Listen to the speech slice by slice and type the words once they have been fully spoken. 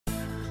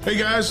Hey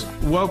guys,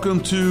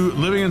 welcome to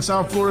Living in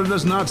South Florida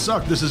Does Not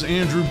Suck. This is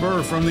Andrew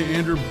Burr from the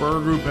Andrew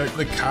Burr Group at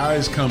the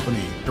Kai's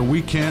Company.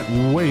 We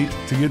can't wait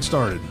to get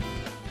started.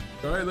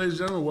 All right, ladies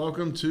and gentlemen,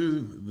 welcome to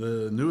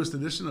the newest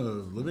edition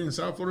of Living in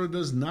South Florida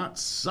Does Not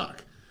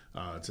Suck.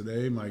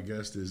 Today, my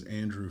guest is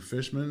Andrew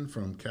Fishman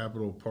from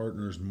Capital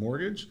Partners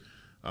Mortgage.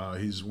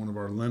 He's one of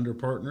our lender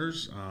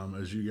partners.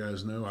 As you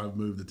guys know, I've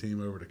moved the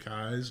team over to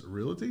Kai's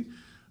Realty,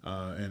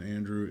 and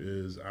Andrew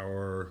is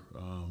our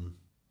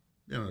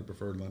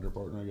preferred lender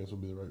partner, I guess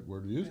would be the right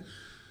word to use.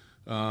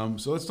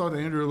 So let's talk to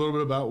Andrew a little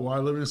bit about why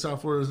living in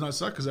South Florida does not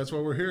suck, because that's why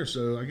we're here.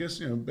 So I guess,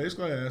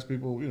 basically I ask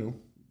people,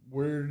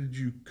 where did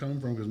you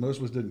come from? Because most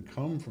of us didn't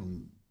come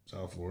from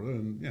South Florida,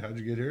 and how'd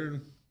you get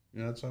here?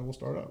 And that's how we'll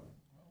start out.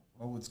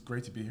 Well, it's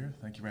great to be here.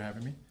 Thank you for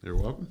having me. You're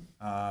welcome.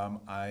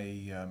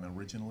 I am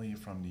originally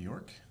from New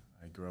York.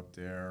 I grew up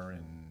there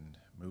and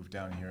moved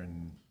down here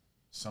in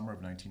summer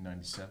of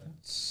 1997.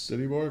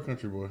 City boy or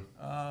country boy?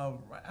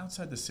 Right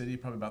outside the city,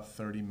 probably about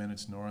 30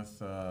 minutes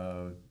north,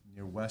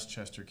 near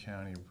Westchester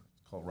County,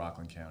 called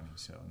Rockland County,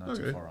 so not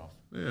too far off.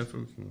 Yeah, I'm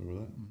familiar with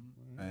that.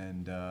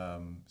 Mm-hmm.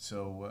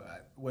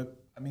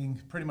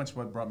 And pretty much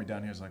what brought me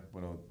down here is like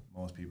what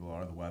most people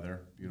are: the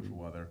weather, beautiful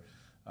weather.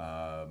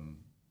 I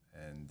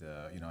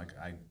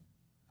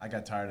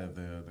got tired of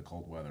the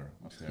cold weather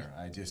up there.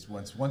 I just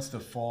once the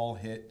fall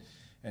hit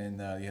and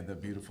you had the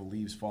beautiful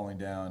leaves falling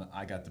down,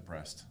 I got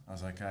depressed. I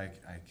was like,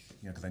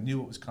 because I knew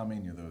what was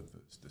coming.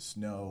 The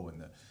snow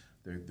and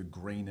the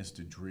grayness,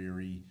 the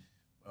dreary,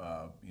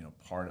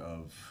 part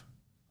of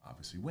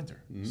obviously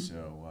winter. Mm-hmm.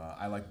 So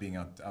I like being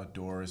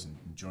outdoors and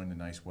enjoying the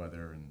nice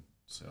weather, and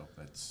so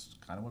that's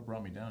kind of what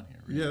brought me down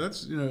here. Really. Yeah,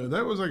 that's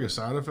that was like a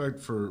side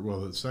effect for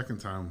the second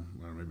time,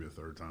 maybe the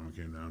third time we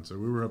came down. So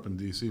we were up in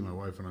D.C., my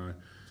wife and I,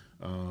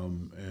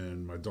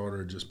 and my daughter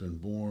had just been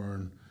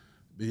born.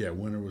 But yeah,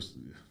 winter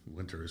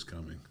is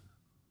coming.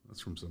 That's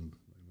from some,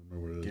 I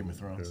don't remember what it is. Game of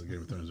Thrones.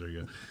 Game of Thrones. There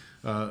you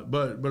go.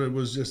 But it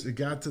was just, it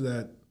got to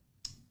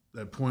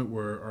that point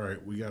where, all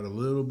right, we got a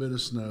little bit of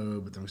snow,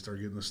 but then we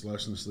started getting the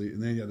slush and the sleet,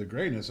 and then you had the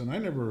grayness, and I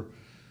never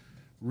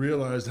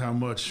realized how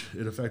much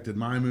it affected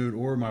my mood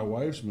or my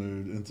wife's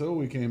mood until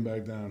we came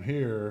back down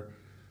here.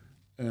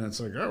 And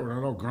it's like, oh, we're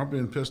not all grumpy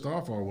and pissed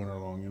off all winter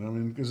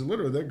long, because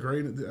literally that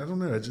gray, I don't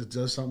know, it just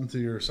does something to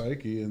your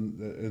psyche, and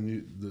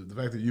the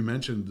fact that you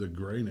mentioned the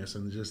grayness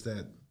and just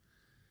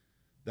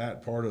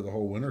that part of the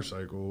whole winter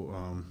cycle,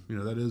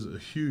 that is a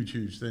huge,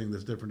 huge thing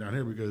that's different down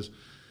here because,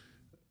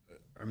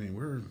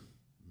 we're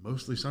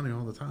mostly sunny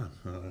all the time,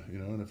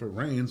 and if it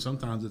rains,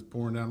 sometimes it's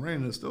pouring down rain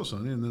and it's still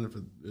sunny, and then if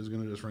it is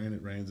going to just rain,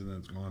 it rains and then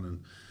it's gone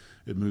and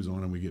it moves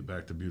on and we get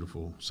back to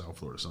beautiful South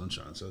Florida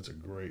sunshine. So that's a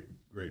great,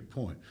 great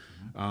point.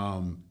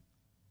 Mm-hmm.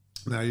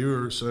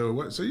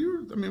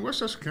 Now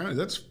Westchester County,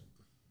 that's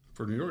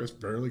for New York, it's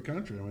fairly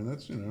country.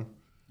 That's,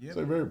 it's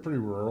like pretty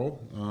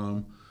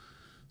rural.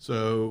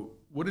 So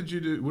what did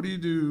you do? What do you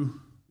do?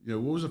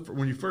 What was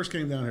when you first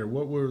came down here,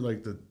 what were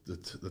like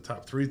the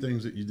top three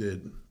things that you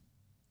did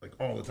like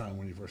all the time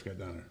when you first got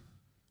down there?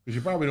 Because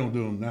you probably don't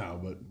do them now,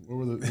 but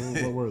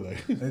what were they?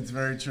 It's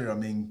very true.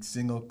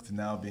 Single to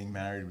now being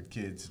married with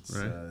kids, it's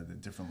right. A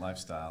different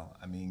lifestyle.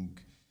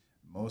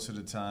 Most of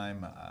the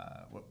time,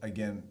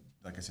 again,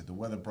 like I said, the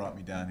weather brought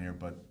me down here,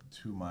 but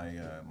two of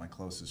my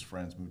closest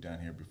friends moved down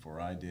here before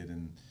I did,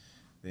 and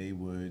they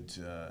would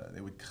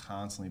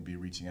constantly be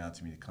reaching out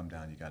to me to come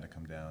down. You got to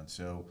come down.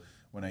 So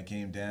when I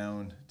came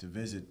down to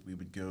visit, we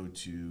would go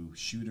to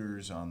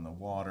shooters on the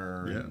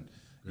water,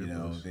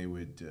 and they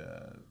would.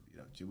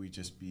 We'd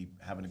just be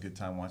having a good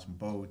time watching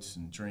boats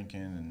and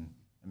drinking,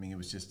 and it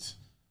was just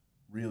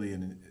really,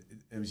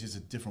 it was just a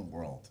different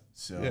world.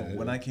 So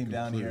when I came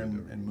down here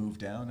and moved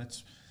down,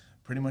 it's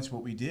pretty much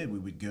what we did. We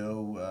would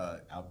go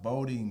out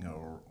boating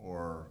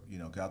or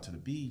go out to the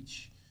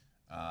beach,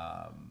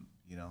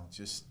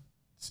 just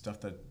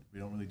stuff that we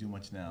don't really do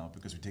much now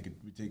because we take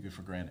it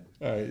for granted.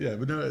 All right, yeah,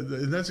 but no,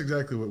 that's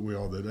exactly what we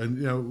all did. And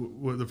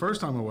the first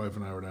time my wife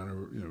and I were down there,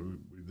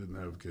 we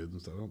didn't have kids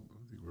and stuff. I don't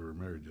think we were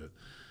married yet.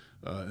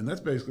 And that's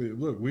basically,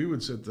 look, we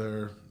would sit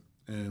there,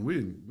 and we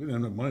didn't have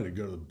enough money to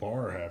go to the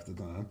bar half the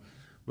time,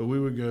 but we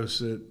would go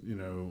sit,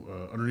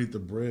 underneath the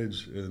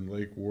bridge in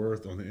Lake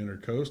Worth on the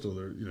Intercoastal.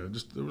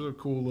 There was a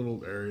cool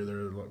little area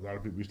there. A lot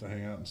of people used to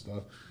hang out and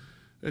stuff,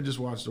 and just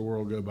watch the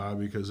world go by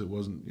because it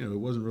wasn't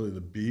really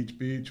the beach.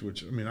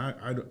 Which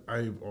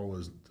I've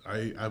always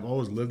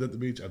lived at the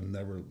beach. I've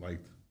never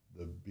liked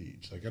the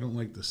beach. Like I don't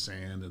like the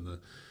sand and the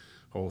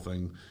whole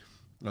thing.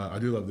 I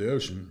do love the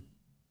ocean,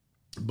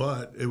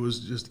 but it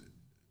was just.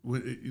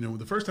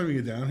 The first time you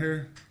get down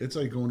here, it's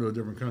like going to a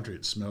different country.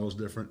 It smells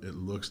different. It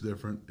looks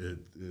different. It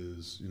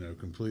is,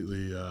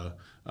 completely.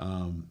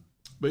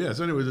 But yeah.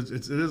 So, anyways,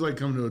 it is like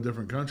coming to a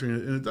different country,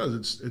 and it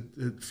does.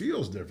 It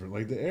feels different.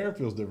 Like the air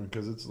feels different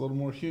because it's a little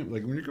more humid.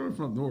 Like when you're coming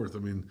from up north,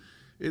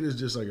 it is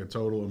just like a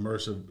total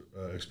immersive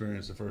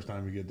experience the first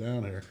time you get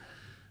down here,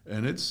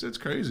 and it's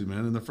crazy,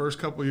 man. In the first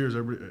couple of years,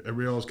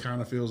 everybody else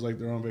kind of feels like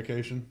they're on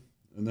vacation.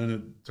 And then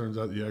it turns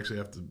out that you actually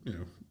have to,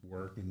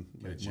 work and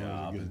make money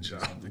and get a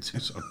job and do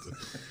something.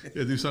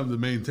 Do something to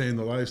maintain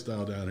the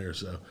lifestyle down here.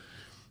 So,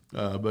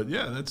 But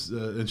yeah, that's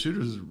and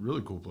Shooters is a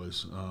really cool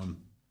place.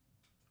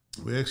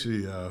 We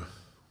actually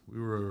we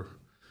were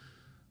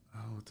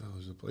what the hell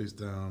is the place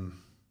down?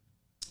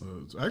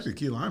 It's actually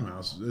Key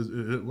Limehouse.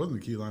 It wasn't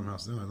the Key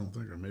Limehouse then, I don't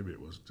think, or maybe it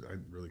was. I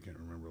really can't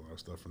remember a lot of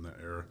stuff from that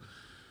era.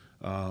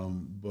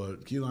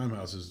 But Key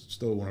Limehouse is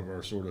still one of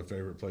our sort of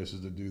favorite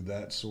places to do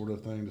that sort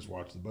of thing. Just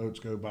watch the boats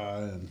go by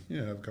and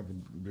have a couple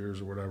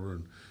beers or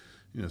whatever,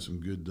 and some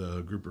good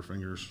grouper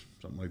fingers,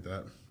 something like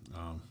that.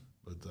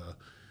 But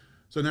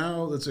so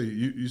now let's see.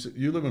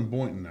 You live in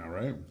Boynton now,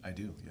 right? I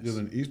do. Yes. You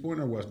live in East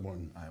Boynton or West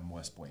Boynton? I'm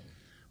West Point.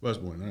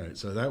 West Boynton. All right.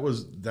 So that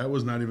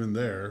was not even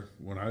there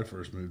when I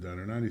first moved down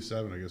there.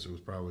 97, I guess it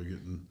was probably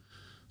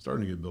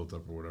starting to get built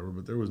up or whatever.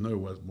 But there was no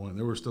West Boynton.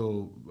 There were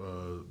still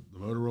the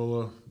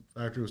Motorola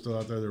factory was still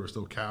out there. There were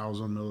still cows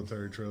on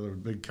Military Trail. There were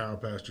big cow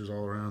pastures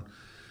all around.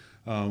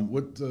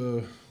 Do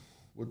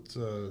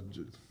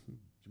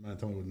you mind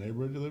telling me what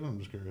neighborhood you live in? I'm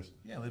just curious.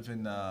 Yeah,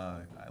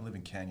 I live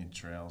in Canyon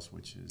Trails,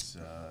 which is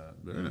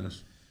very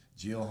nice.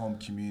 Geo home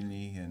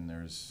community, and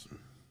there's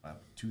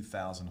about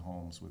 2,000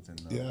 homes within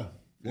the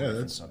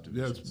it's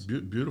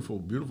beautiful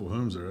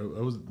homes there.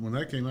 I was when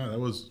that came out. That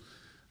was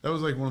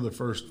like one of the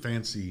first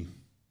fancy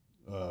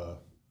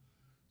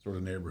sort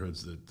of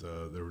neighborhoods that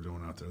they were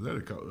doing out there. They had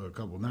a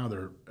couple. Now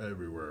they're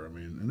everywhere. I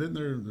mean, and then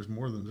there's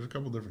a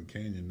couple different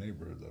Canyon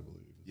neighborhoods, I believe.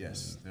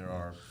 Yes, there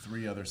are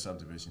 3 other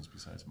subdivisions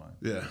besides mine.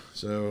 Yeah.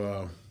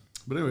 So,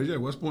 but anyways, yeah,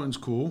 West Boynton's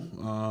cool.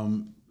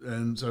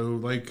 And so,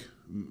 like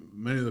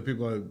many of the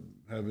people I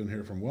have in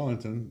here from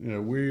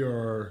Wellington, we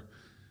are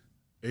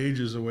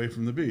ages away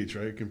from the beach,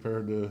 right?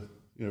 Compared to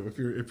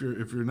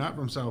if you're not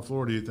from South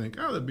Florida, you think,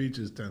 oh, the beach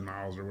is 10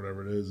 miles or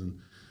whatever it is, and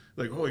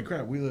like, holy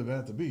crap, we live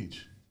at the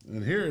beach.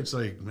 And here it's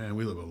like, man,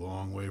 we live a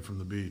long way from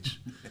the beach.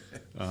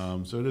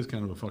 So it is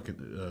kind of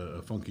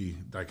a funky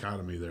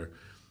dichotomy there.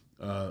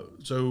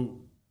 So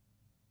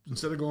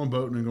instead of going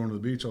boating and going to the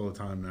beach all the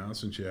time now,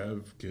 since you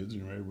have kids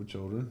and you're married with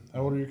children,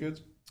 how old are your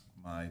kids?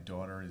 My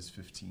daughter is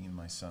 15.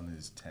 My son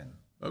is 10.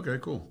 Okay,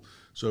 cool.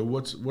 So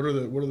what are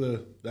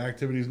the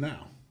activities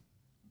now?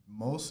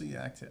 Mostly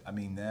active. I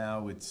mean,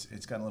 now it's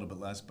gotten a little bit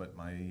less, but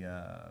we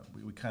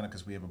kind of,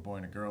 because we have a boy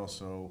and a girl,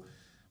 so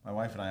my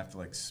wife and I have to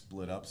like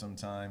split up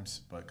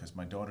sometimes. But because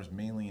my daughter's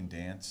mainly in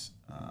dance,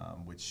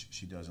 which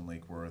she does in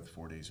Lake Worth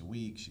 4 days a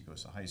week. She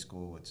goes to high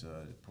school. It's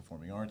a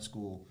performing arts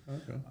school.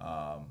 Okay.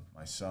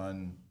 My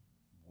son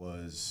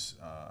was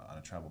on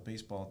a travel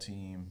baseball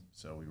team,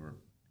 so we were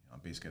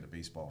basically at a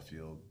baseball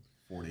field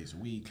 4 days a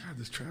week. God,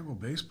 this travel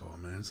baseball,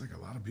 man, it's like a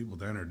lot of people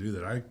down there do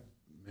that.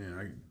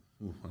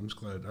 I'm just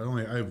glad.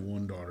 I have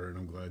one daughter, and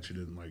I'm glad she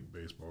didn't like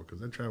baseball,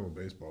 because that travel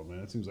baseball, man,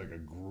 it seems like a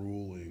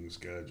grueling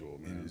schedule,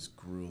 man. It is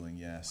grueling,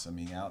 yes. I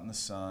mean, out in the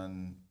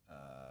sun,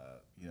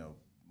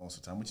 most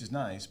of the time, which is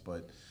nice,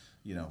 but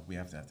we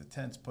have to have the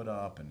tents put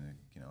up, and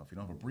if you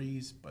don't have a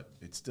breeze, but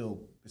it's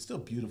still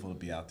beautiful to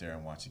be out there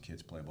and watch the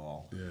kids play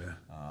ball. Yeah.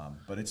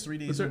 But it's 3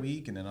 days a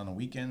week, and then on the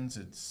weekends,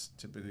 it's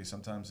typically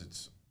sometimes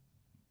it's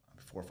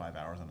 4 or 5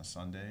 hours on a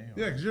Sunday.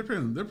 Yeah, because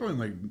they're playing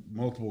like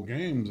multiple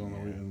games on the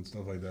weekend and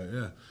stuff like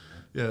that.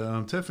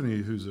 Yeah.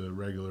 Tiffany, who's a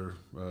regular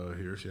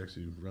here, she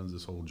actually runs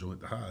this whole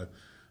joint, the Hive.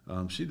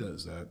 She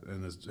does that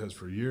and has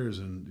for years.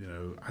 And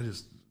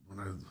when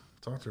I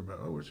talked to her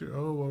about, well,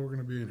 we're going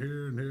to be in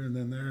here and here and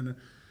then there, and then,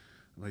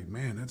 I'm like,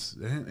 man, that's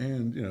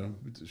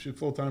she's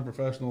full-time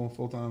professional,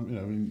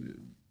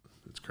 full-time.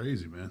 It's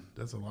crazy, man.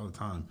 That's a lot of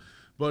time,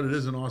 but it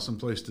is an awesome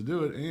place to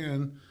do it.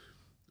 And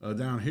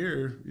down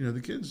here, the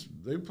kids,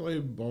 they play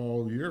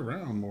ball year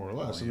round, more or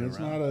less. It's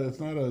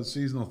not a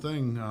seasonal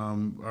thing.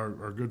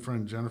 Our good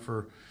friend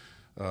Jennifer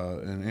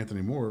and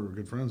Anthony Moore are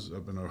good friends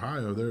up in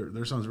Ohio.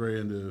 Their son's very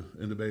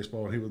into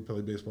baseball, and he would play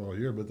baseball all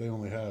year, but they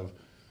only have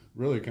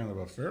really kind of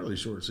a fairly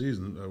short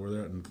season where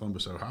they're in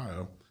Columbus,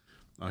 Ohio.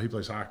 He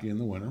plays hockey in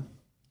the winter,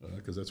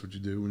 because that's what you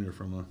do when you're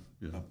from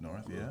up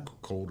north,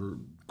 colder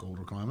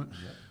climate.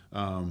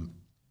 Yep.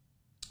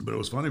 But it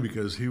was funny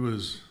because they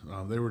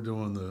were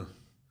doing the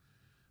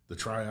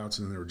tryouts,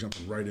 and they were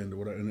jumping right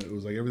into and it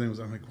was like everything was.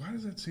 I'm like, why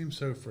does that seem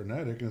so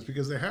frenetic? And it's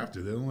because they have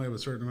to. They only have a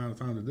certain amount of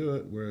time to do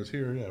it. Whereas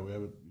here, we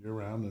have it year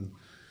round, and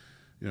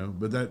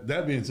But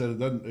that being said,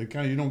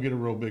 you don't get a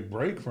real big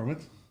break from it.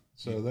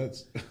 So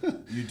that's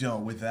you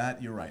don't. With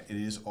that, you're right. It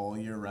is all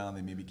year round.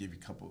 They maybe give you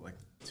a couple, like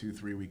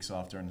 2-3 weeks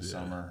off during the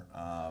summer.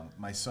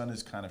 My son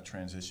is kind of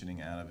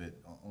transitioning out of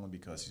it only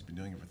because he's been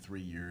doing it for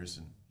 3 years,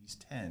 and he's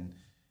 10.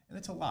 And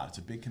it's a lot. It's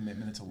a big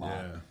commitment. It's a lot.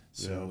 Yeah,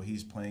 so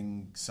he's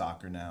playing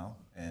soccer now,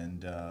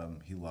 and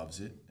he loves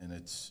it. And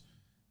it's,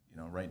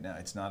 right now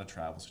it's not a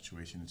travel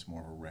situation. It's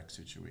more of a rec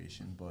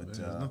situation. But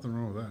there's nothing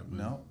wrong with that, man.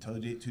 No,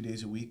 2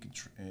 days a week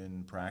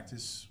in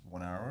practice,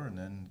 1 hour, and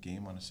then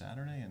game on a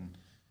Saturday.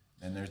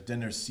 And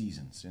there's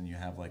seasons, and you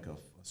have like a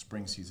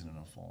spring season and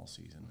a fall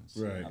season.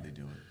 That's how they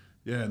do it.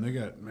 Yeah, and they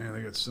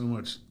got so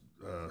much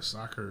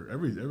soccer,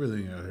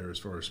 everything out here as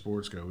far as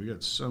sports go. We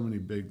got so many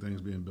big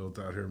things being built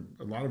out here.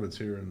 A lot of it's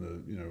here in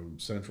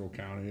the central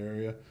county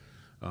area,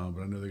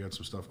 but I know they got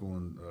some stuff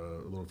going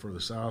a little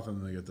further south,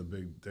 and they got the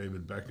big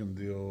David Beckham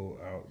deal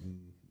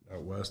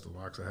out west, the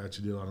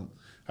Loxahatchee deal.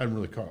 I haven't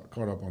really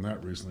caught up on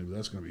that recently, but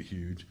that's going to be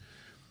huge.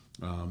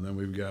 Then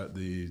we've got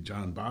the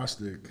John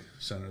Bostic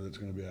Center that's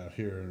going to be out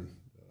here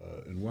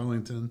in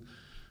Wellington.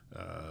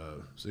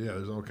 So yeah,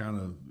 there's all kind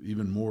of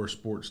even more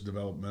sports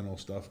developmental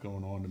stuff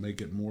going on to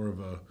make it more of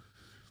a,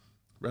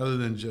 rather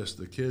than just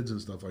the kids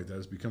and stuff like that,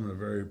 it's becoming a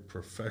very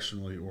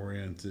professionally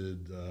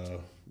oriented,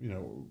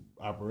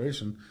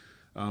 operation.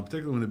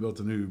 Particularly when they built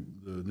the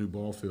new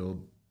ball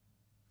field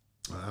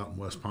out in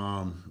West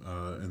Palm,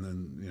 and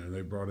then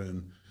they brought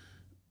in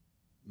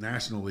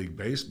National League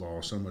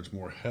baseball so much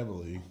more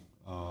heavily,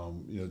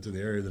 to the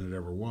area than it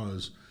ever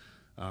was.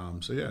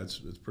 So yeah, it's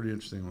pretty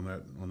interesting on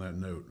that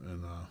note.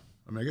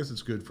 And I guess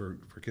it's good for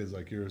kids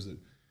like yours that,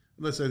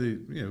 let's say they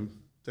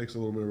takes a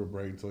little bit of a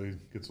break until he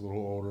gets a little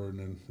older and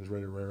then is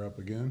ready to rear up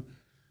again.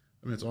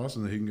 It's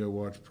awesome that he can go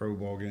watch pro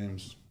ball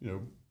games,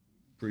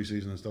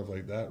 preseason and stuff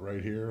like that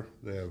right here.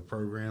 They have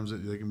programs that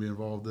they can be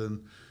involved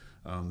in,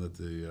 that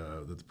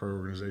the pro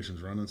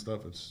organizations run and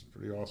stuff. It's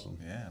pretty awesome.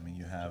 Yeah,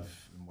 you have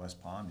in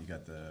West Palm, you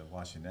got the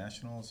Washington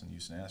Nationals and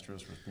Houston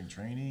Astros for spring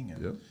training,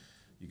 and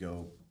you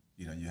go,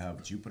 you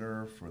have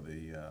Jupiter for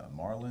the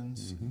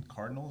Marlins, and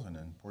Cardinals, and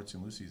then Port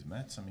St. Lucie's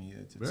Mets.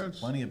 It's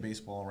plenty of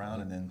baseball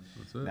around, and then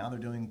now they're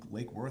doing,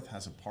 Lake Worth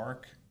has a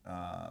park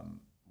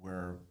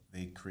where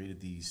they created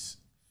these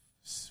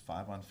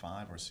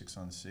 5-on-5 or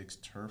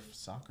 6-on-6 turf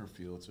soccer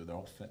fields, so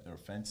they're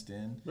fenced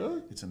in.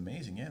 Really? It's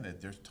amazing. Yeah,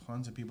 there's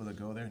tons of people that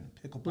go there, and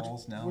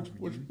pickleballs now.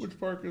 Which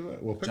park is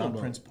that? Well, John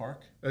Prince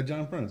Park.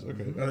 John Prince.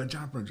 Okay,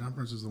 John Prince. John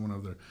Prince is the one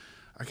over there.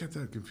 I get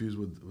that confused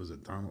with, was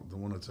it Donald, the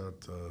one that's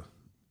out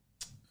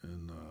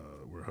in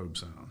where Hobe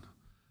Sound,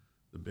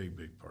 the big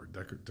park,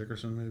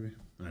 Dickerson maybe.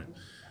 All right.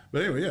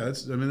 But anyway, yeah,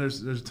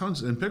 there's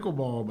tons, and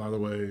pickleball, by the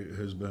way,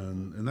 has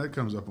been, and that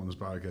comes up on this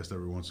podcast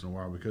every once in a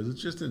while because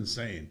it's just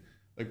insane.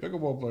 Like,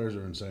 pickleball players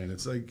are insane.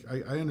 It's like,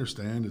 I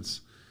understand.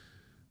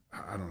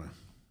 I don't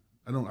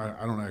know.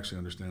 I don't actually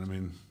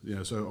understand.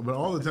 But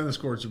all the tennis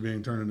courts are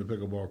being turned into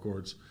pickleball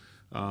courts.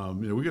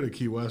 We go to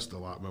Key West a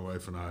lot, my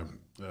wife and I,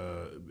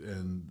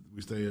 and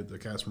we stay at the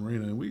Casa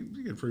Marina, and we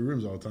get free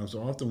rooms all the time.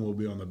 So often we'll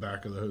be on the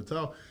back of the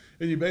hotel,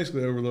 and you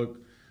basically overlook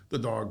the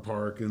dog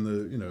park and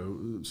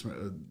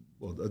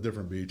a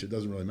different beach. It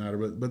doesn't really matter,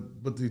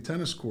 but the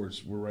tennis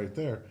courts were right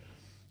there.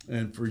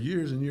 And for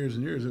years and years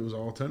and years, it was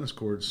all tennis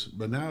courts.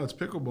 But now it's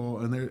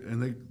pickleball,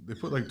 and they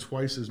put like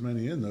twice as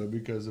many in though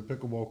because the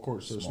pickleball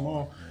court's so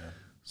small. Yeah.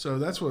 So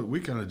that's what we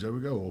kind of joke. We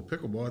go, well,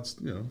 pickleball,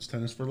 it's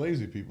tennis for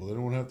lazy people. They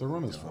don't want to have to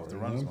run as far. They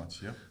don't have to run as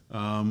much. Yep.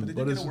 But they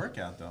do get a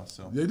workout though.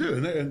 So they do,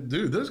 and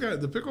dude, those guys,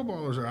 the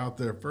pickleballers are out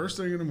there first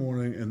thing in the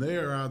morning, and they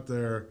are out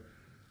there,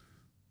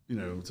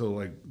 till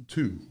like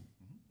 2.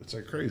 It's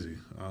like crazy.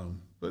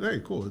 But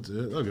hey, cool.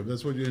 Look, if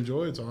that's what you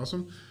enjoy, it's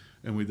awesome.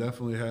 And we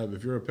definitely have,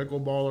 if you're a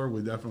pickleballer,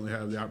 we definitely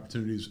have the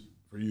opportunities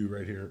for you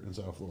right here in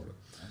South Florida.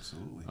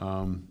 Absolutely.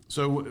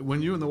 So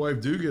when you and the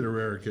wife do get a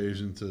rare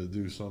occasion to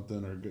do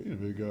something or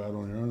go out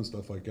on your own and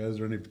stuff like that, is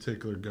there any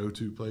particular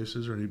go-to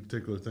places or any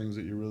particular things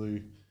that you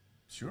really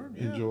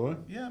enjoy?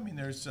 Yeah,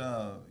 there's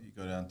you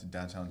go down to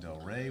downtown Del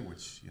Rey,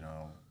 which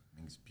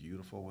it's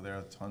beautiful over there.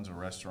 Tons of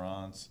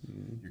restaurants.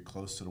 You're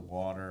close to the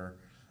water.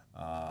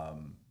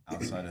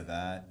 Outside of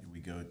that, we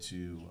go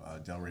to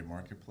Delray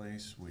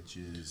Marketplace, which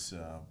is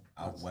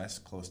out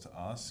west, close to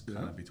us,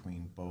 kind of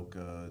between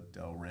Boca,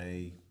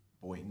 Delray,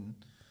 Boynton.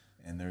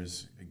 And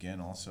there's,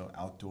 again, also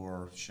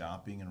outdoor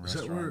shopping and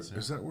restaurants.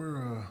 Is that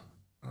where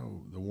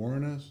the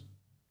Warren is?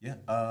 Yeah,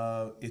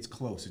 it's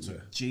close. It's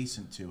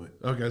adjacent to it.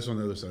 Okay, it's on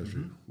the other side of the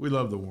street. We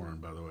love the Warren,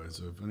 by the way.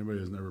 So if anybody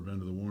has never been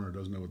to the Warren or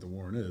doesn't know what the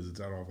Warren is,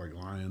 it's out off like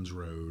Lyons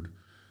Road.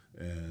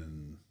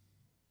 And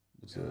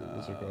what's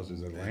across?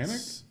 Is it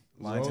Atlantic?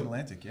 Lyons and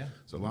Atlantic, yeah.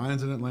 So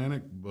Lyons and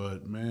Atlantic,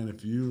 but man,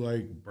 if you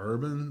like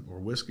bourbon or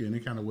whiskey, any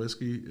kind of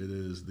whiskey, it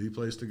is the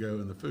place to go,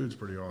 and the food's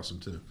pretty awesome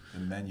too. The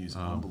menu's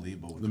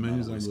unbelievable. The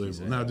menu's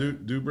unbelievable. Now,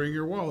 do bring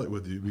your wallet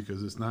with you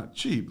because it's not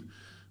cheap,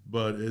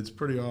 but it's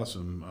pretty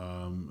awesome.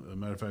 As a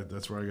matter of fact,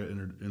 that's where I got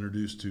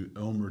introduced to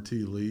Elmer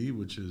T. Lee,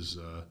 which is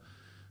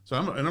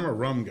I'm a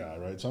rum guy,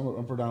 right? So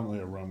I'm predominantly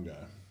a rum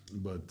guy.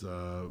 But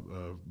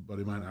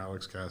buddy of mine,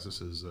 Alex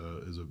Cassis, is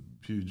a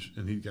huge,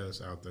 and he got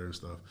us out there and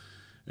stuff.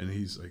 And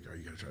he's like, "Oh,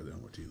 you got to try the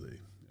Elmer T. Lee."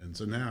 And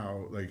so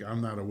now, like,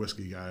 I'm not a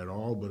whiskey guy at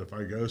all, but if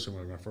I go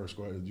somewhere, my first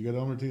question, "Did you get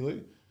Elmer T.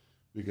 Lee?"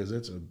 Because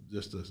it's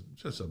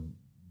just a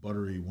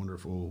buttery,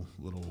 wonderful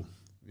little,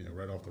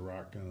 right off the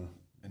rock kind of.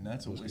 And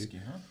that's a whiskey,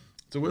 huh?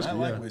 It's a whiskey. I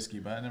like whiskey,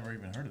 but I never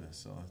even heard of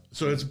this.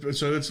 So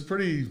it's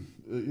pretty,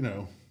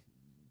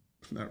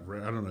 not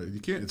rare. I don't know. You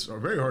can't. It's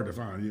very hard to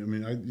find.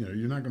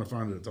 You're not going to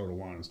find it at Total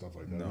Wine and stuff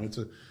like that.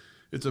 No.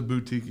 It's a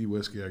boutique-y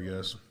whiskey, I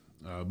guess.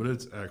 But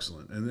it's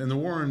excellent, and the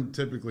Warren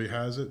typically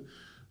has it.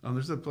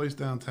 There's a place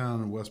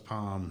downtown in West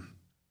Palm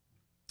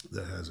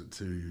that has it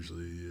too.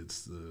 Usually,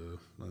 it's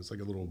like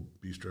a little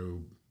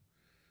bistro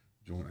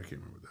joint. I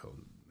can't remember what the hell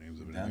the names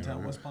of it.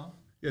 Downtown West Palm.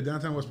 Yeah,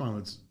 downtown West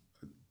Palm.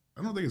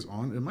 I don't think it's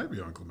on. It might be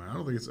on Clement. I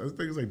think it's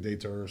like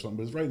Daytur or something,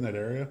 but it's right in that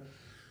area,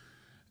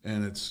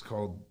 and it's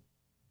called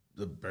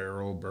the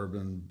barrel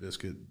bourbon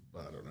biscuit.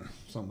 I don't know,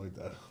 something like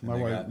that.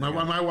 And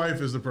My wife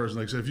is the person.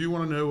 Like, so if you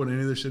want to know what any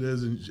of this shit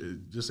is,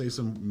 and just say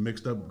some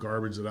mixed up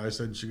garbage that I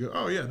said, and she go,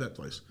 "Oh yeah, that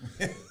place."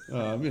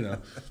 You know,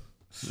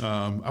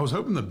 I was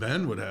hoping the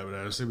Bend would have it.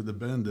 I say, but the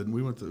Bend didn't.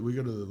 We go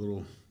to the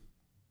little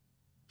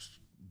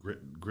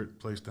grit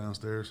place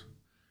downstairs.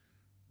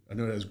 I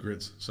know it has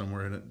grits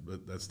somewhere in it,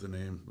 but that's the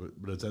name.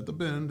 But it's at the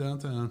Bend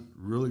downtown.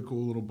 Really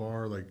cool little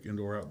bar, like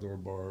indoor outdoor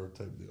bar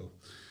type deal.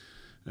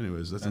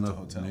 Anyways, that's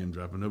enough name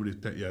dropping. Nobody's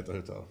at the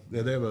hotel.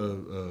 Yeah, they have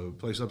a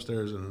place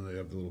upstairs, and then they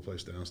have the little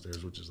place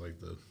downstairs, which is like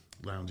the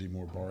loungy,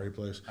 more bar-y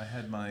place. I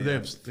had my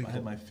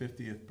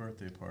 50th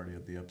birthday party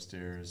at the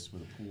upstairs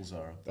where the pools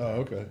are.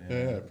 Oh, okay.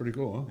 Yeah, pretty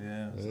cool, huh?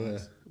 Yeah.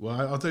 Nice. Well,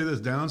 I'll tell you this: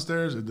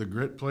 downstairs at the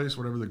grit place,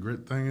 whatever the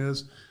grit thing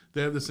is,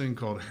 they have this thing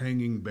called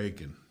hanging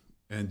bacon,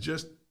 and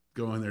just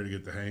going there to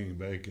get the hanging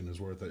bacon is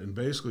worth it. And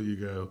basically, you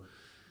go,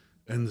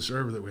 and the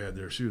server that we had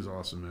there, she was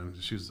awesome, man.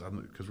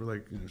 Because we're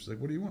like, she's like,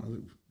 "What do you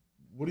want?"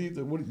 What do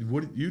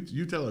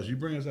you tell us? You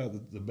bring us out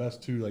the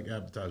best two like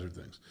appetizer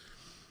things.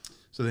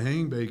 So the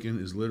hanging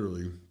bacon is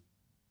literally,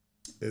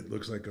 it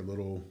looks like a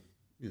little,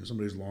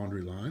 somebody's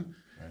laundry line,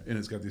 right. And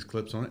it's got these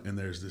clips on it, and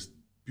there's this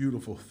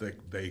beautiful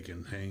thick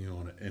bacon hanging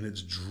on it, and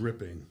it's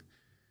dripping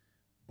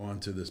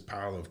onto this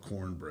pile of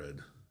cornbread,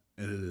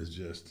 and it is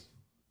just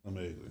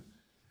amazing.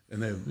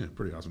 And they have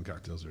pretty awesome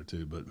cocktails there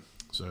too. But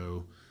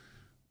so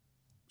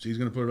she's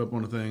gonna put it up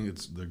on the thing.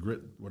 It's the grit,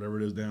 whatever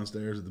it is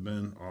downstairs at the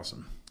Bend.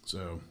 Awesome.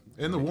 So,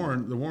 and the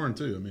Warren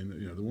too. I mean,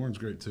 the Warren's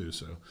great too.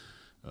 So,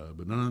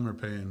 but none of them are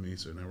paying me.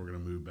 So now we're going to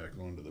move back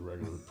on to the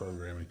regular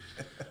programming.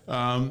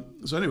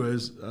 So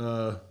anyways,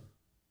 I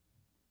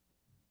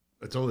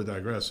totally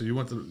digress. So you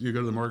go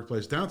to the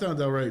marketplace, downtown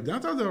Delray.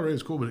 Downtown Delray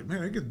is cool, but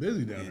man, it gets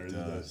busy down there. It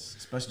does,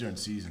 especially during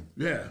season.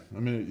 Yeah. I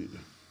mean,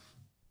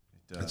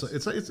 it does.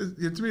 It's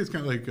to me, it's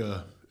kind of like,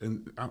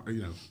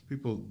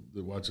 people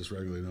that watch this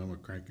regularly know I'm a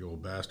cranky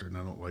old bastard and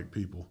I don't like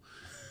people.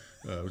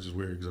 Which is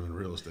weird because I'm in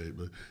real estate,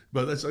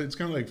 but it's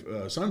kind of like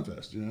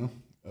Sunfest,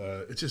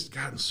 it's just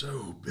gotten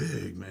so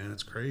big, man.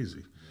 It's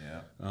crazy.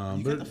 Yeah,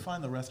 you got to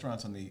find the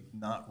restaurants on the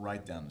not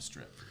right down the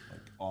strip,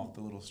 like off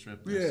the little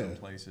strip. There's some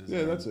places.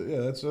 Yeah, that's it.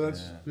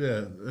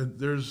 Yeah,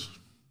 there's.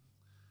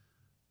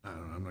 I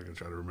don't know. I'm not gonna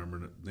try to remember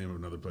the name of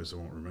another place I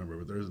won't remember,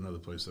 but there's another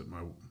place that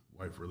my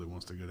wife really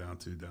wants to go down at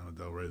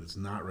Delray that's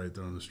not right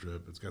there on the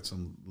strip. It's got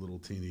some little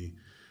teeny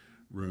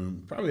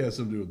room, probably has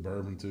something to do with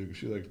bourbon too, because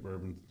she likes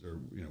bourbon or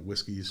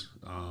whiskeys.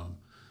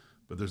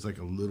 But there's like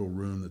a little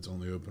room that's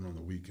only open on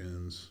the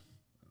weekends.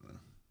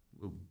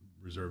 We'll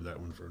reserve that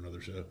one for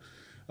another show.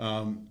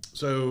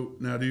 So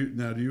now, do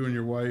you and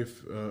your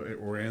wife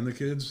and the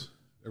kids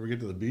ever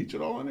get to the beach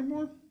at all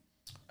anymore?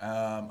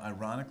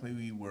 Ironically,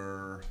 we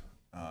were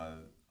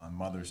on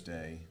Mother's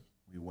Day.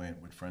 We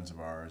went with friends of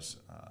ours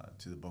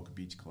to the Boca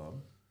Beach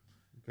Club.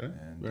 Okay,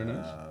 and very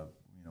nice.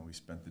 We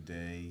spent the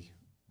day.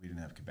 We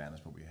didn't have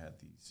cabanas, but we had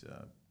these,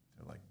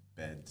 they're like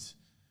beds.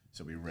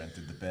 So we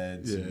rented the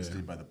beds and we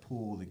stayed by the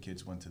pool. The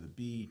kids went to the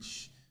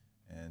beach.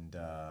 And,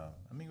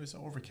 it was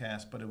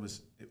overcast, but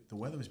the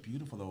weather was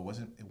beautiful, though.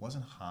 It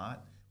wasn't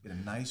hot. We had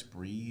a nice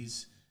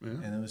breeze,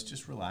 and it was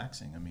just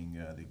relaxing. I mean,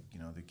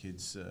 the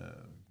kids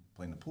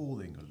play in the pool.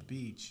 They can go to the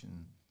beach,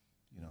 and,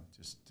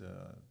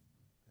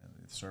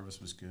 the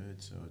service was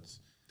good. So it's...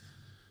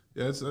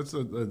 Yeah, that's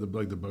the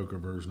Boca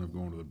version of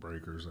going to the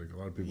Breakers. Like a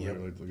lot of people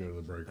like to go to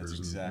the Breakers. That's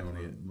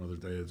exactly it. Mother's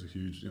Day, it's a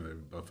huge, they have a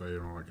buffet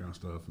and all that kind of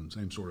stuff, and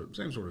same sort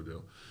of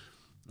deal.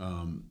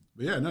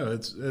 But yeah, no,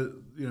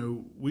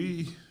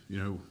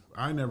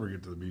 I never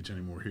get to the beach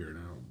anymore here.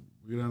 Now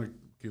we go down to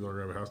Key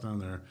Largo, have a house down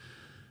there,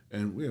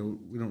 and we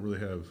don't really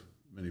have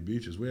many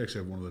beaches. We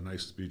actually have one of the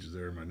nicest beaches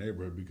there in my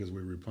neighborhood because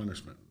we replenish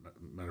it.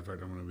 Matter of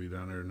fact, I'm going to be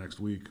down there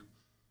next week,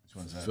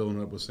 filling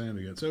it up with sand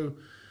again. So.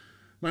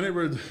 My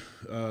neighborhood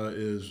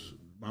is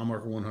mile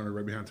marker 100,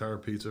 right behind Tower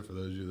Pizza, for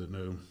those of you that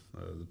know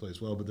the place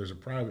well. But there's a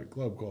private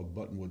club called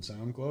Buttonwood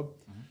Sound Club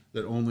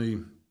that only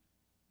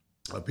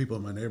people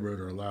in my neighborhood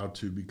are allowed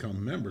to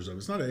become members of.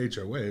 It's not a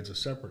HOA; it's a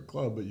separate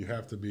club, but you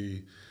have to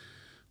be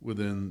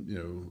within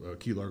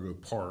Key Largo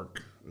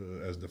Park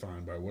as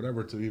defined by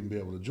whatever to even be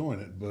able to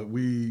join it. But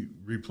we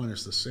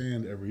replenish the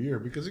sand every year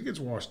because it gets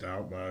washed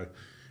out by,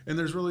 and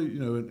there's really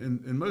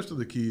in most of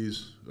the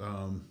keys,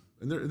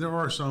 and there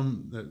are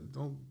some that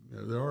don't.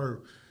 There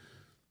are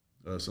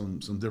some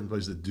different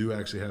places that do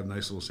actually have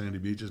nice little sandy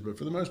beaches, but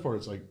for the most part,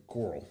 it's like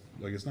coral.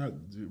 Like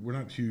we're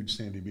not huge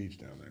sandy beach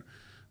down there.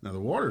 Now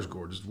the water's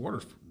gorgeous, the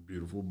water's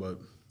beautiful,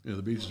 but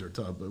the beaches are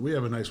tough. But we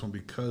have a nice one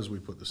because we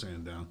put the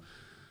sand down.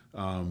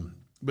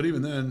 But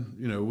even then,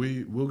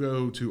 we'll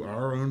go to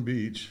our own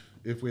beach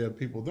if we have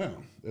people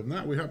down. If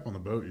not, we hop on the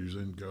boat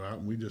usually and go out,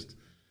 and we just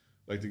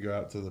like to go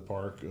out to the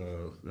park,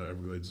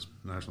 Everglades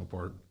National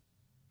Park,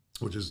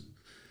 which is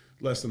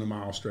less than a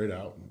mile straight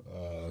out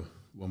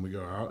when we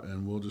go out,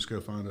 and we'll just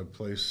go find a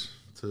place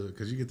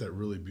because you get that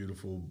really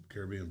beautiful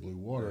Caribbean blue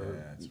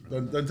water. Yeah, it's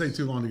really doesn't take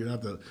too long to get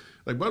out there.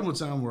 Like Buttonwood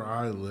Sound, where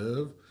I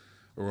live,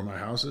 or where my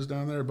house is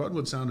down there,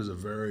 Buttonwood Sound is a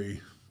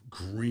very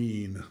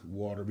green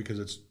water because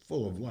it's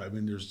full of life. I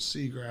mean, there's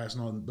seagrass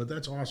and all, but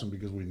that's awesome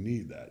because we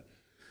need that.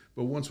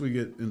 But once we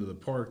get into the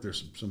park,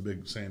 there's some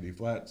big sandy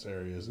flats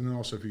areas, and then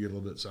also if you get a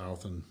little bit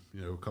south and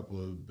a couple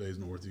of bays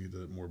north, you get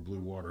the more blue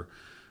water.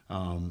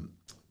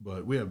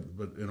 But in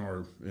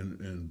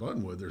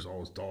Buttonwood, there's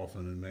always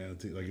dolphin and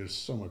manatee. Like there's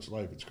so much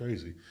life, it's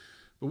crazy.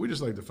 But we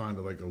just like to find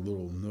a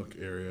little nook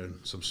area,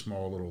 some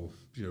small little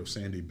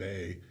sandy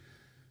bay,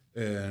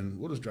 and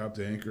we'll just drop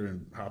the anchor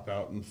and hop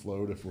out and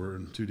float if we're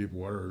in too deep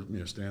water.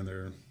 Or, stand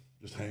there and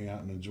just hang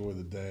out and enjoy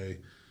the day.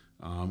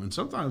 And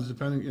sometimes,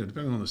 depending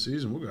on the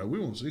season, we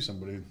won't see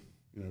somebody.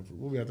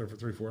 We'll be out there for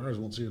 3-4 hours.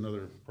 We won't see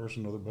another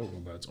person, another boat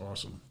going by. It's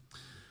awesome.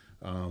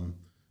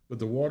 But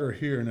the water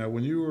here now,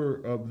 when you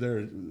were up there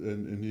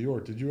in New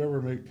York, did you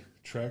ever make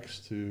treks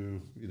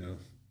to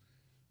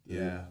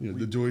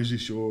the Jersey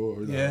Shore?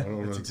 Or yeah, I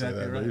don't know that's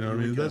exactly that, right. but, I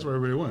mean, that's where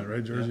everybody went,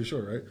 right? Jersey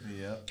Shore, right?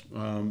 Yeah.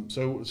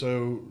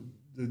 So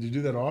did you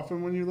do that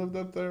often when you lived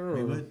up there? Or?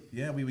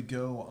 We would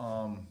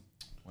go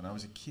when I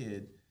was a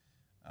kid.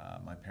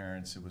 My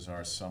parents, it was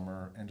our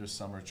end of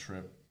summer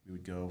trip. We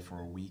would go for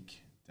a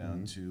week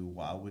down to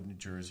Wildwood, New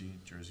Jersey,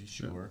 Jersey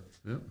Shore,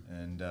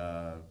 and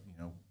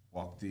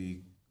walk the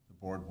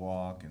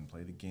boardwalk and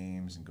play the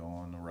games and go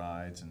on the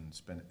rides and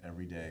spend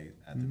every day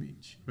at the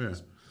beach. Yeah.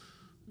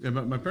 Yeah,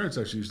 my parents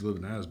actually used to live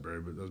in Asbury,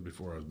 but that was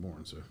before I was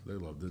born, so they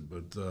loved it.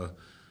 But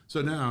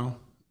so now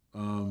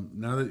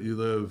that you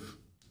live,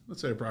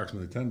 let's say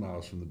approximately 10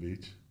 miles from the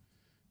beach,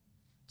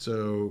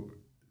 so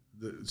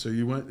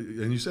you went,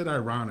 and you said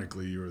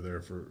ironically you were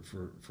there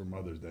for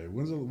Mother's Day.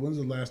 When's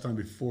the last time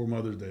before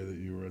Mother's Day that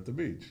you were at the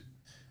beach?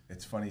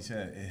 It's funny you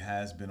said it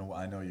has been a while.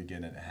 I know you're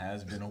getting it. It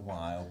has been a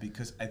while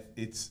because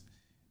it's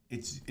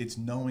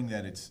knowing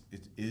that it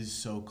is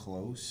so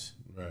close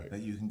that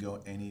you can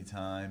go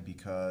anytime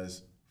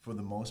because for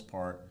the most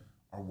part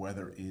our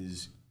weather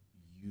is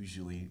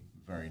usually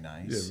very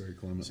nice. Yeah, very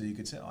clement. So you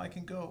could say, I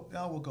can go.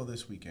 We'll go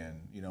this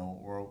weekend.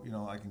 Or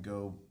I can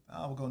go.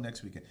 We'll go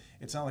next weekend.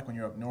 It's not like when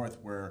you're up north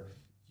where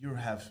you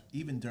have,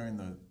 even during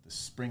the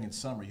spring and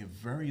summer, you have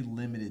very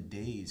limited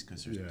days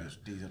because there's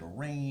days that'll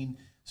rain.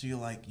 So you're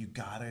like, you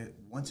gotta,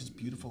 once it's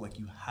beautiful, like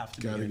you have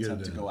to be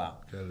in to go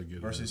out.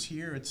 Versus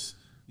here, it's,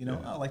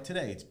 like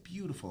today, it's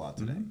beautiful out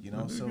today.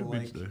 So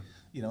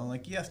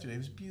like yesterday, it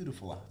was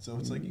beautiful out. So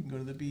it's like you can go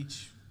to the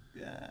beach.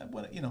 Yeah,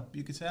 but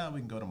you could say, we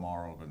can go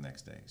tomorrow or the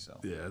next day. So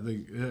yeah, I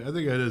think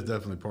that is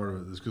definitely part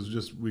of it. Is because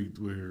just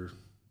we're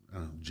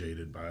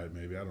jaded by it.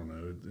 Maybe I don't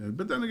know.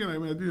 But then again, I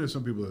mean, I do know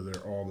some people that are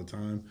there all the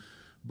time.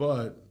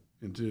 But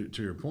to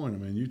your point, I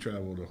mean, you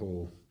traveled a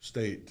whole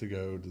state to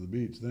go to the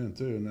beach then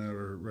too, and now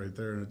we're right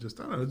there, and I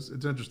don't know. It's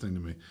interesting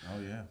to me.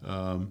 Oh yeah.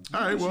 All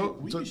right. Well,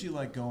 we usually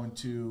like going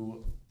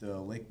to the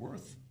Lake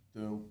Worth.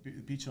 The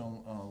beach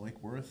on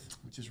Lake Worth,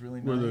 which is really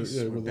nice.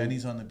 Where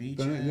Benny's on the beach.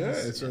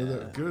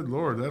 Good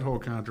Lord, that whole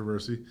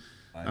controversy.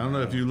 I don't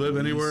know if you live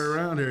anywhere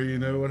around here, you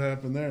know what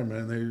happened there,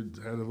 man.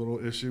 They had a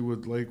little issue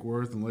with Lake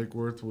Worth, and Lake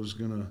Worth was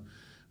going to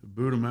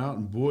boot them out.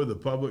 And boy, the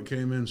public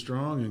came in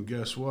strong. And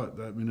guess what?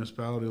 That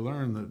municipality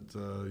learned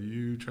that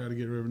you try to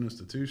get rid of an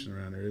institution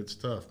around here, it's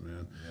tough,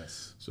 man.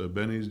 Yes. So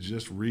Benny's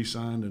just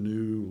re-signed a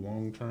new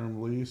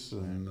long-term lease,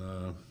 and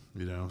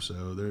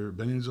so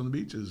Benny's on the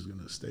beach is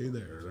going to stay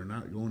there. They're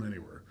not going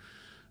anywhere.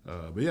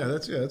 But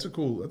that's a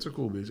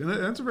cool beach, and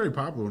that's a very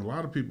popular one. A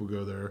lot of people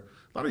go there.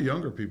 A lot of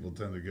younger people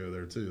tend to go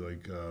there too.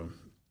 Like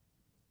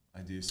I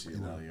do see a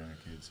lot of younger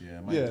kids. Yeah,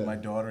 my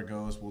daughter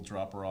goes. We'll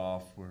drop her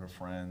off with her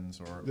friends,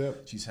 or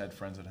she's had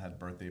friends that had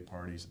birthday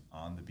parties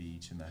on the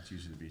beach, and that's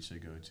usually the beach they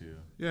go to.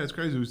 Yeah, it's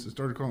crazy. We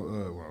started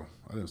calling.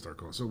 I didn't start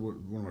calling. So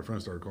one of my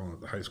friends started calling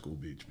it the high school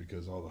beach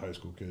because all the high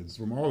school kids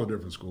from all the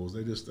different schools,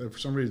 they just for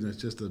some reason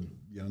it's just a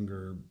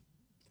younger,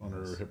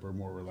 funner, hipper,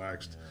 more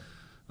relaxed.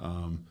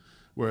 Yeah.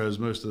 Whereas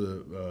most of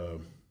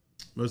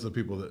the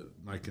people that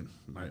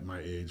my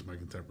age, my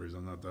contemporaries,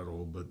 I'm not that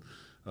old, but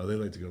they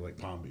like to go like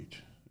Palm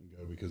Beach and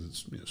go because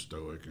it's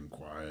stoic and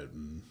quiet,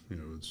 and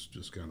it's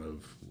just kind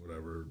of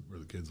whatever where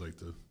the kids like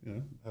to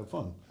have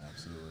fun.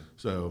 Absolutely.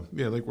 So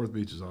yeah, Lake Worth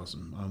Beach is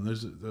awesome.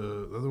 There's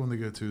the other one they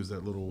go to is the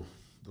little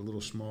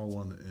small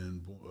one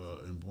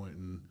in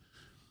Boynton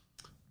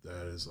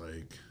that is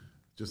like.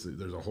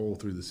 There's a hole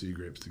through the sea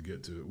grapes to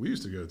get to it. We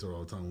used to go to it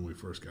all the time when we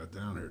first got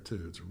down here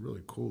too. It's a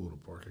really cool little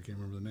park. I can't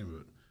remember the name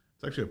of it.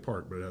 It's actually a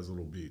park, but it has a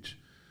little beach.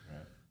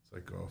 Right. It's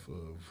like off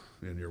of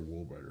near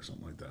Woolbright or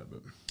something like that.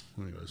 But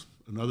anyways,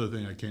 another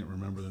thing I can't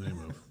remember the name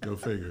of. Go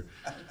figure.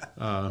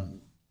 All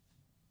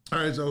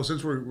right, so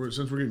since we're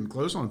getting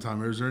close on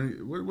time, is there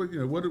any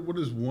what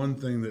is one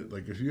thing that,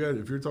 like, if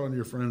you're talking to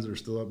your friends that are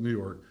still up in New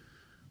York,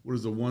 what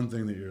is the one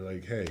thing that you're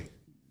like, hey,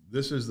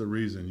 this is the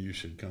reason you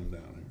should come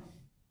down here?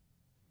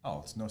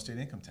 Oh, it's no state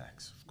income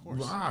tax, of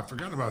course. I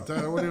forgot about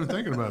that. I wasn't even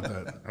thinking about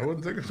that. I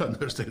wasn't thinking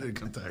about no state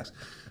income tax.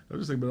 I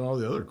was just thinking about all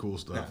the other cool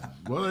stuff.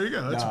 Well, there you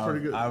go. That's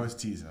pretty good. I was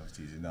teasing.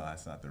 No,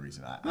 that's not the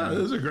reason. It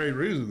is a great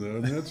reason, though. I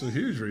mean, that's a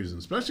huge reason,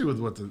 especially with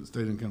what the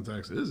state income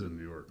tax is in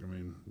New York. I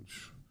mean,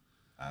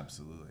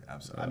 absolutely.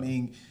 I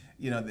mean,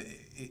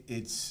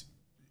 it's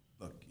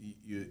look,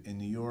 you in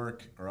New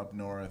York or up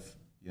north,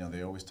 You know,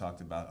 they always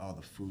talked about, oh,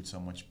 the food's so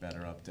much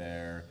better up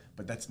there,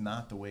 but that's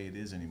not the way it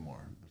is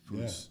anymore.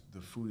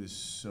 The food is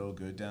so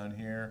good down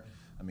here.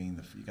 I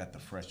mean, you got the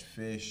fresh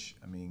fish.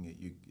 I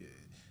mean,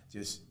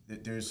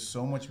 there's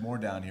so much more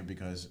down here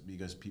because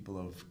people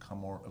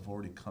have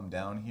already come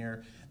down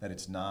here that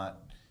it's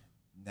not.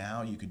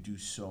 Now you could do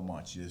so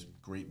much. There's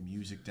great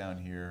music down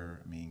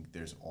here. I mean,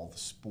 there's all the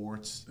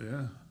sports.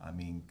 Yeah. I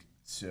mean,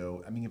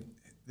 if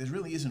there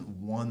really isn't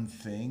one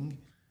thing.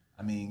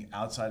 I mean,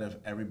 outside of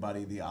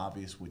everybody, the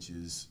obvious, which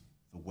is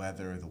the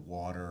weather, the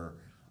water,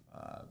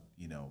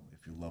 you know,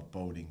 if you love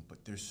boating,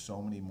 but there's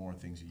so many more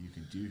things that you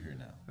can do here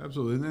now.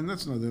 Absolutely, and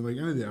that's another thing, like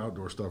any of the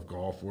outdoor stuff,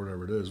 golf,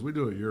 whatever it is, we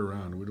do it year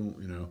round. We don't,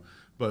 you know,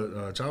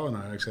 but Charlie and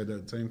I actually had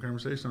that same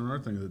conversation on our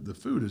thing, that the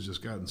food has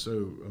just gotten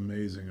so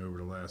amazing over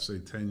the last, say,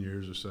 10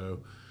 years or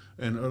so.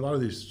 And a lot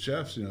of these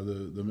chefs, you know,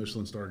 the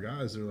Michelin star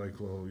guys, they're like,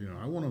 well, you know,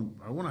 I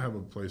want to have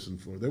a place in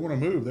Florida. They want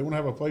to move. They want to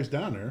have a place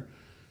down there.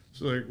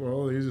 So like,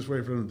 well, the easiest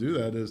way for them to do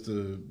that is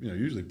to, you know,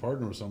 usually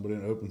partner with somebody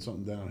and open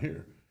something down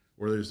here,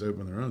 or they just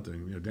open their own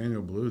thing. You know,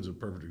 Daniel Ballew's a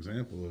perfect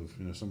example of,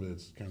 you know, somebody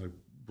that's kind of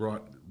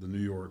brought the New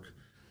York,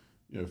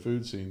 you know,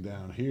 food scene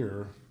down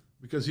here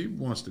because he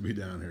wants to be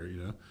down here.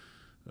 You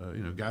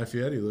know, Guy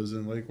Fieri lives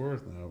in Lake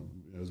Worth now,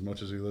 you know, as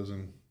much as he lives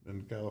in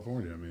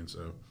California. I mean,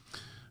 so.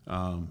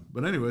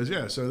 But anyways,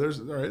 yeah. So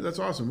all right. That's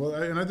awesome. Well,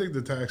 and I think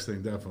the tax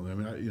thing definitely. I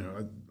mean,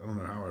 I don't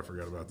know how I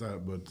forgot about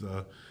that,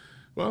 but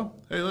well,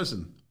 hey,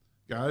 listen.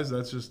 Guys,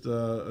 that's just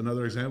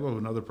another example of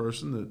another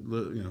person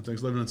that you know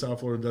thinks living in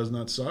South Florida does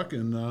not suck,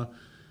 and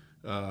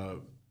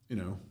you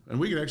know, and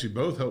we can actually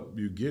both help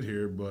you get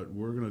here. But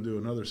we're going to do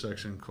another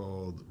section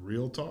called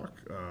Real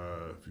Talk.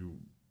 If you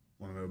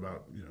want to know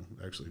about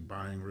actually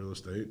buying real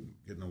estate, and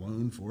getting a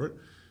loan for it,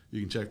 you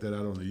can check that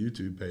out on the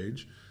YouTube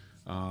page.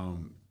 All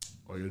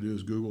you gotta do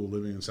is Google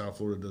 "Living in South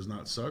Florida does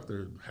not suck."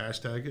 There,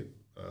 hashtag it.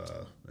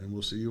 And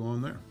we'll see you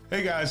on there.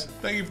 Hey guys,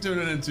 thank you for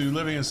tuning in to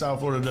Living in South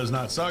Florida Does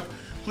Not Suck.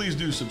 Please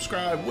do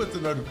subscribe with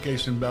the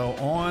notification bell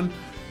on.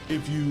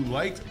 If you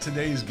liked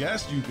today's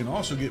guest, you can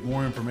also get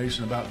more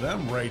information about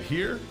them right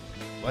here.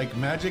 Like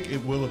magic,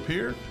 it will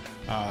appear.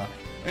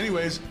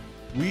 Anyways,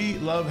 we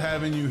love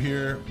having you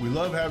here. We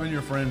love having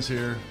your friends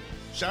here.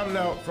 Shout it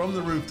out from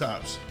the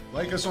rooftops.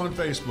 Like us on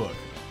Facebook.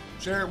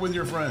 Share it with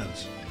your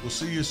friends. We'll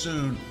see you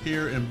soon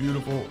here in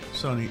beautiful,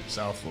 sunny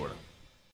South Florida.